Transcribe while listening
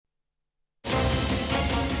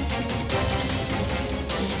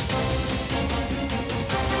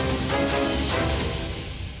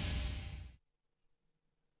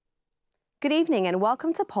Good evening and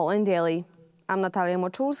welcome to Poland Daily. I'm Natalia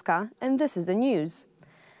Moczulska and this is the news.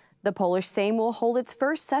 The Polish Sejm will hold its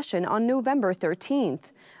first session on November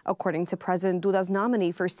 13th. According to President Duda's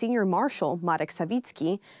nominee for Senior Marshal, Marek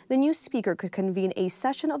Sawicki, the new speaker could convene a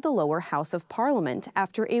session of the lower house of parliament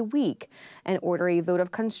after a week and order a vote of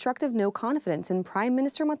constructive no confidence in Prime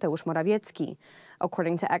Minister Mateusz Morawiecki.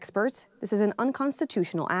 According to experts, this is an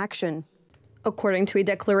unconstitutional action. According to a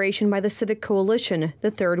declaration by the Civic Coalition,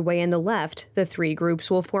 the Third Way and the Left, the three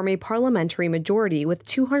groups will form a parliamentary majority with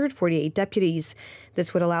 248 deputies.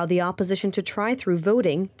 This would allow the opposition to try through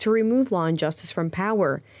voting to remove Law and Justice from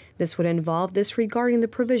power. This would involve disregarding the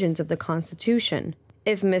provisions of the Constitution.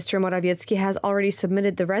 If Mr. Morawiecki has already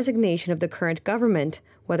submitted the resignation of the current government,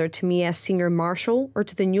 whether to me as Senior Marshal or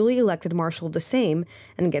to the newly elected Marshal of the Sejm,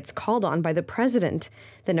 and gets called on by the President,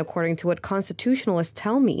 then according to what constitutionalists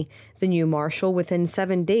tell me, the new Marshal within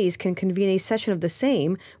 7 days can convene a session of the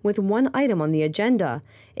Sejm with one item on the agenda,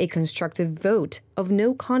 a constructive vote of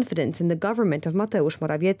no confidence in the government of Mateusz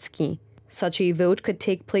Morawiecki. Such a vote could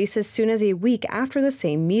take place as soon as a week after the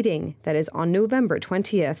Sejm meeting, that is on November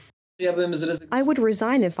 20th. I would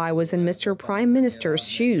resign if I was in Mr. Prime Minister's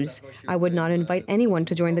shoes. I would not invite anyone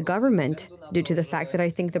to join the government, due to the fact that I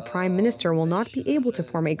think the Prime Minister will not be able to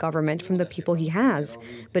form a government from the people he has.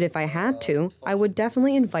 But if I had to, I would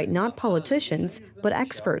definitely invite not politicians, but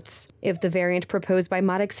experts. If the variant proposed by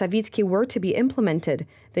Marek Sawicki were to be implemented,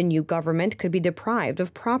 the new government could be deprived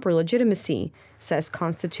of proper legitimacy, says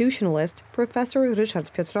constitutionalist Professor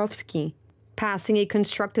Ryszard Piotrowski. Passing a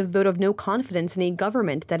constructive vote of no confidence in a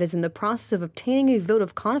government that is in the process of obtaining a vote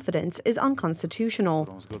of confidence is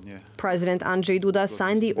unconstitutional. President Andrzej Duda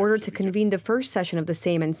signed the order to convene the first session of the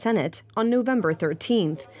Sejm and Senate on November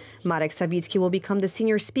 13th. Marek Sawicki will become the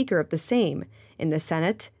senior speaker of the Sejm. In the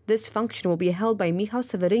Senate, this function will be held by Michał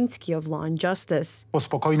Seweryński of Law and Justice.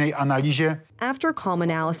 After calm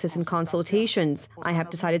analysis and consultations, I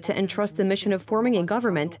have decided to entrust the mission of forming a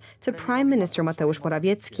government to Prime Minister Mateusz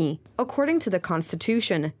Morawiecki. According to the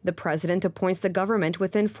Constitution, the President appoints the government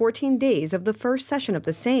within 14 days of the first session of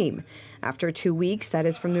the Sejm. After 2 weeks, that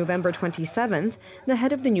is from November 27th, the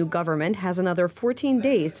head of the new government has another 14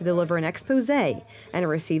 days to deliver an exposé and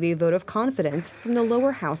receive a vote of confidence from the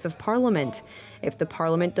lower house of parliament. If the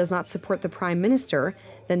parliament does not support the Prime Minister,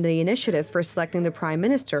 then the initiative for selecting the Prime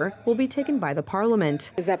Minister will be taken by the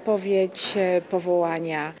Parliament. The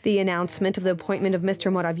announcement of the appointment of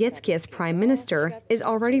Mr. Morawiecki as Prime Minister is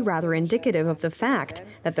already rather indicative of the fact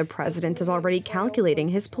that the President is already calculating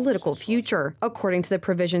his political future. According to the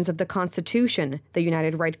provisions of the Constitution, the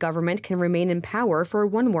United Right government can remain in power for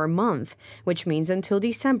 1 more month, which means until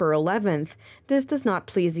December 11th. This does not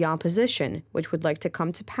please the opposition, which would like to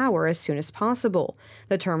come to power as soon as possible.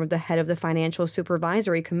 The term of the head of the Financial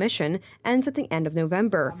Supervisory Commission ends at the end of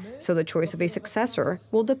November, so the choice of a successor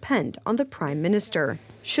will depend on the Prime Minister.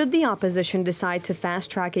 Should the opposition decide to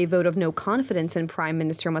fast-track a vote of no confidence in Prime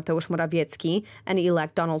Minister Mateusz Morawiecki and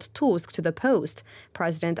elect Donald Tusk to the post,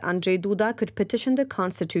 President Andrzej Duda could petition the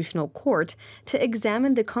Constitutional Court to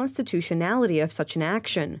examine the constitutionality of such an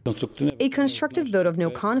action. A constructive vote of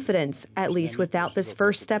no confidence, at least without this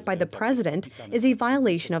first step by the President, is a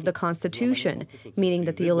violation of the Constitution, meaning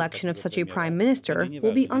that the election of such a Prime Minister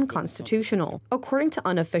will be unconstitutional. According to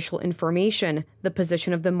unofficial information, the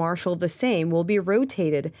position of the Marshal of the Sejm will be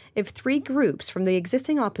rotated if 3 groups from the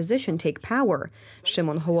existing opposition take power.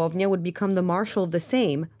 Szymon Hołownia would become the Marshal of the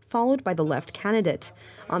Sejm, followed by the left candidate.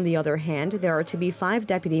 On the other hand, there are to be 5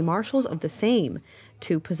 deputy marshals of the Sejm.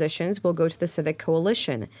 2 positions will go to the Civic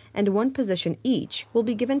Coalition, and 1 position each will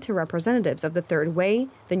be given to representatives of the Third Way,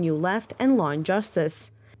 the New Left, and Law and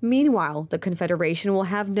Justice. Meanwhile, the Confederation will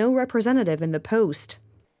have no representative in the post.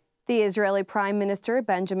 The Israeli Prime Minister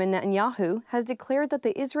Benjamin Netanyahu has declared that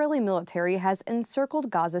the Israeli military has encircled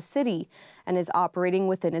Gaza City and is operating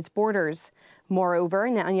within its borders. Moreover,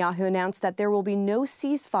 Netanyahu announced that there will be no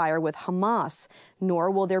ceasefire with Hamas, nor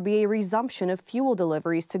will there be a resumption of fuel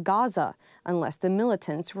deliveries to Gaza unless the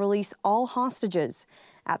militants release all hostages.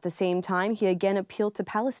 At the same time, he again appealed to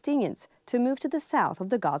Palestinians to move to the south of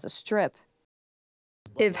the Gaza Strip.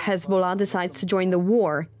 If Hezbollah decides to join the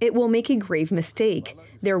war, it will make a grave mistake.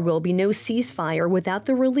 There will be no ceasefire without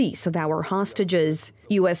the release of our hostages.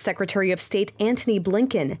 U.S. Secretary of State Antony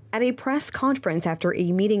Blinken, at a press conference after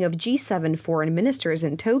a meeting of G7 foreign ministers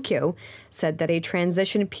in Tokyo, said that a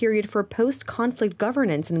transition period for post-conflict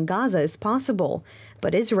governance in Gaza is possible,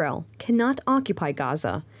 but Israel cannot occupy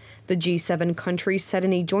Gaza. The G7 countries said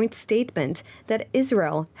in a joint statement that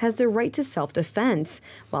Israel has the right to self-defense,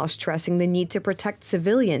 while stressing the need to protect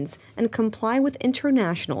civilians and comply with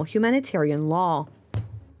international humanitarian law.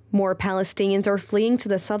 More Palestinians are fleeing to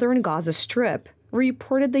the southern Gaza Strip,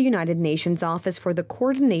 reported the United Nations Office for the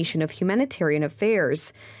Coordination of Humanitarian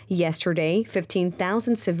Affairs. Yesterday,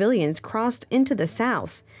 15,000 civilians crossed into the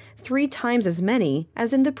south, 3 times as many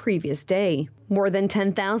as in the previous day. More than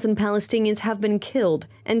 10,000 Palestinians have been killed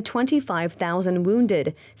and 25,000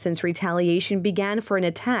 wounded since retaliation began for an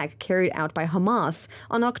attack carried out by Hamas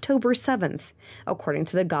on October 7th, according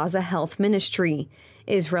to the Gaza Health Ministry.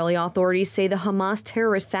 Israeli authorities say the Hamas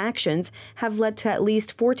terrorist actions have led to at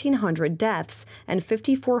least 1,400 deaths and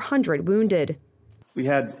 5,400 wounded. We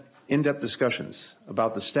had in-depth discussions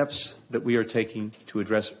about the steps that we are taking to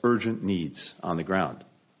address urgent needs on the ground.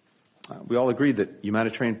 We all agreed that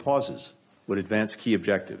humanitarian pauses would advance key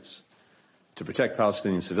objectives: to protect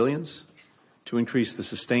Palestinian civilians, to increase the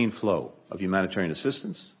sustained flow of humanitarian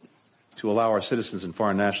assistance, to allow our citizens and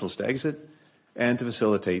foreign nationals to exit, and to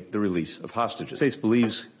facilitate the release of hostages. The States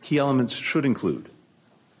believes key elements should include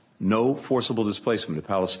no forcible displacement of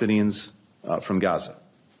Palestinians from Gaza.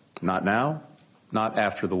 Not now, not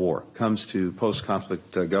after the war. When it comes to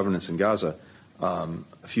post-conflict governance in Gaza, a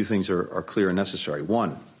few things are clear and necessary.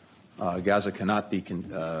 One, Gaza cannot be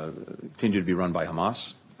continue to be run by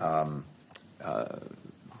Hamas.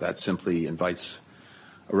 That simply invites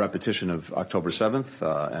a repetition of October 7th,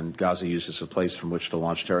 and Gaza used as a place from which to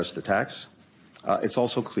launch terrorist attacks. It's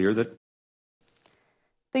also clear that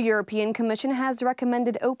the European Commission has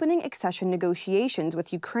recommended opening accession negotiations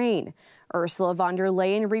with Ukraine. Ursula von der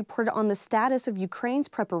Leyen reported on the status of Ukraine's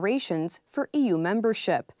preparations for EU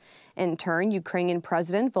membership. In turn, Ukrainian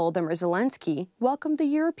President Volodymyr Zelensky welcomed the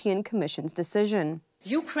European Commission's decision.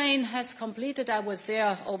 Ukraine has completed, I was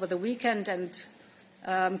there over the weekend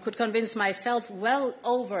and could convince myself, well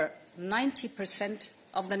over 90%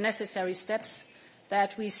 of the necessary steps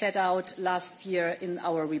that we set out last year in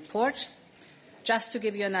our report. Just to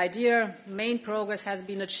give you an idea, main progress has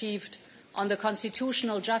been achieved on the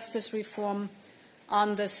constitutional justice reform,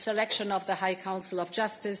 on the selection of the High Council of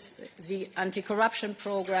Justice, the anti-corruption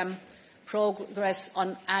programme, progress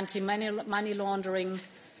on anti-money laundering,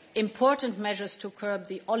 important measures to curb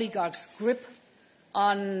the oligarchs' grip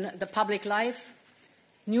on the public life,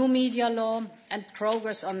 new media law, and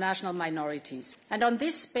progress on national minorities. And on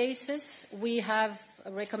this basis, we have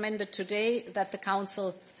recommended today that the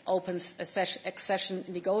Council opens accession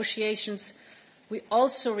negotiations. We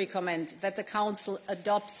also recommend that the Council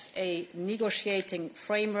adopts a negotiating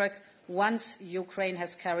framework once Ukraine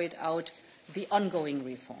has carried out the ongoing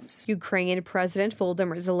reforms. Ukrainian President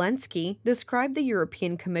Volodymyr Zelensky described the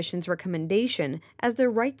European Commission's recommendation as the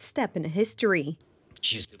right step in history.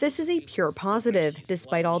 This is a pure positive.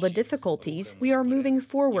 Despite all the difficulties, we are moving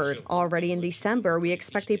forward. Already in December, we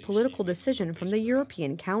expect a political decision from the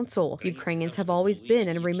European Council. Ukrainians have always been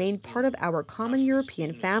and remain part of our common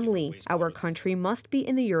European family. Our country must be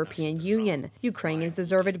in the European Union. Ukrainians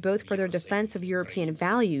deserve it both for their defense of European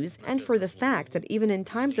values and for the fact that even in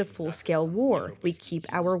times of full-scale war, we keep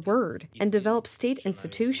our word and develop state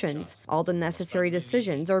institutions. All the necessary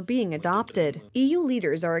decisions are being adopted. EU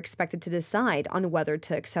leaders are expected to decide on whether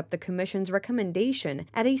to accept the Commission's recommendation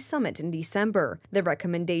at a summit in December. The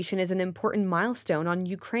recommendation is an important milestone on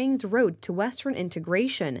Ukraine's road to Western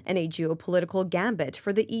integration and a geopolitical gambit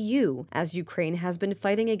for the EU, as Ukraine has been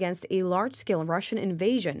fighting against a large-scale Russian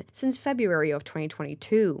invasion since February of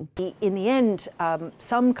 2022. In the end,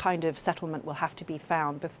 some kind of settlement will have to be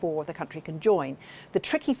found before the country can join. The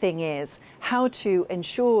tricky thing is how to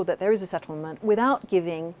ensure that there is a settlement without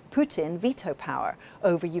giving Putin veto power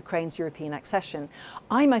over Ukraine's European accession.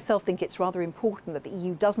 I myself think it's rather important that the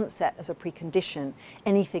EU doesn't set as a precondition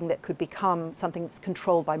anything that could become something that's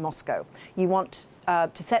controlled by Moscow. You want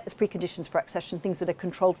to set as preconditions for accession things that are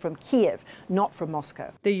controlled from Kiev, not from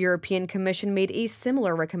Moscow. The European Commission made a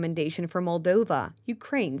similar recommendation for Moldova,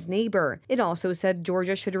 Ukraine's neighbor. It also said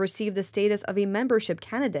Georgia should receive the status of a membership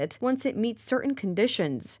candidate once it meets certain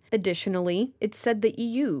conditions. Additionally, it said the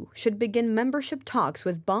EU should begin membership talks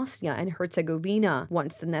with Bosnia and Herzegovina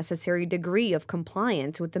once the necessary degree of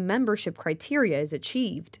compliance with the membership criteria is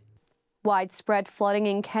achieved. Widespread flooding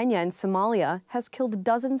in Kenya and Somalia has killed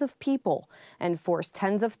dozens of people and forced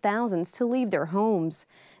tens of thousands to leave their homes.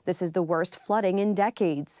 This is the worst flooding in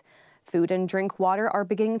decades. Food and drink water are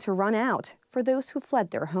beginning to run out for those who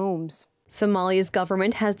fled their homes. Somalia's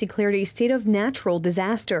government has declared a state of natural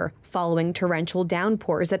disaster following torrential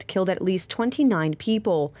downpours that killed at least 29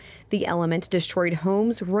 people. The element destroyed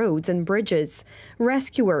homes, roads, and bridges.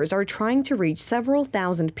 Rescuers are trying to reach several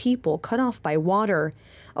thousand people cut off by water.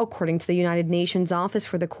 According to the United Nations Office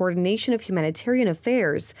for the Coordination of Humanitarian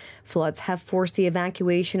Affairs, floods have forced the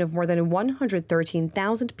evacuation of more than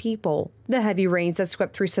 113,000 people. The heavy rains that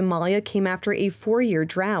swept through Somalia came after a 4-year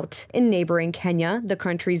drought. In neighboring Kenya, the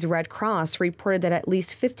country's Red Cross reported that at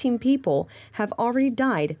least 15 people have already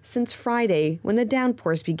died since Friday when the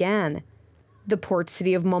downpours began. The port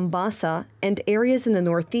city of Mombasa and areas in the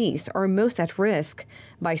northeast are most at risk.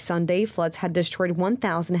 By Sunday, floods had destroyed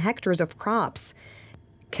 1,000 hectares of crops.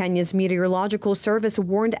 Kenya's Meteorological Service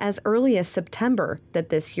warned as early as September that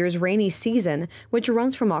this year's rainy season, which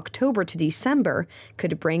runs from October to December,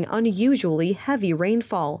 could bring unusually heavy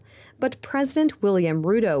rainfall. But President William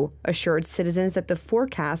Ruto assured citizens that the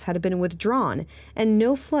forecast had been withdrawn and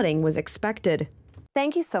no flooding was expected.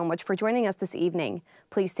 Thank you so much for joining us this evening.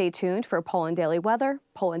 Please stay tuned for Poland Daily Weather,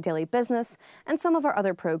 Poland Daily Business, and some of our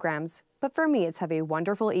other programs. But for me, it's have a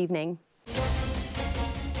wonderful evening.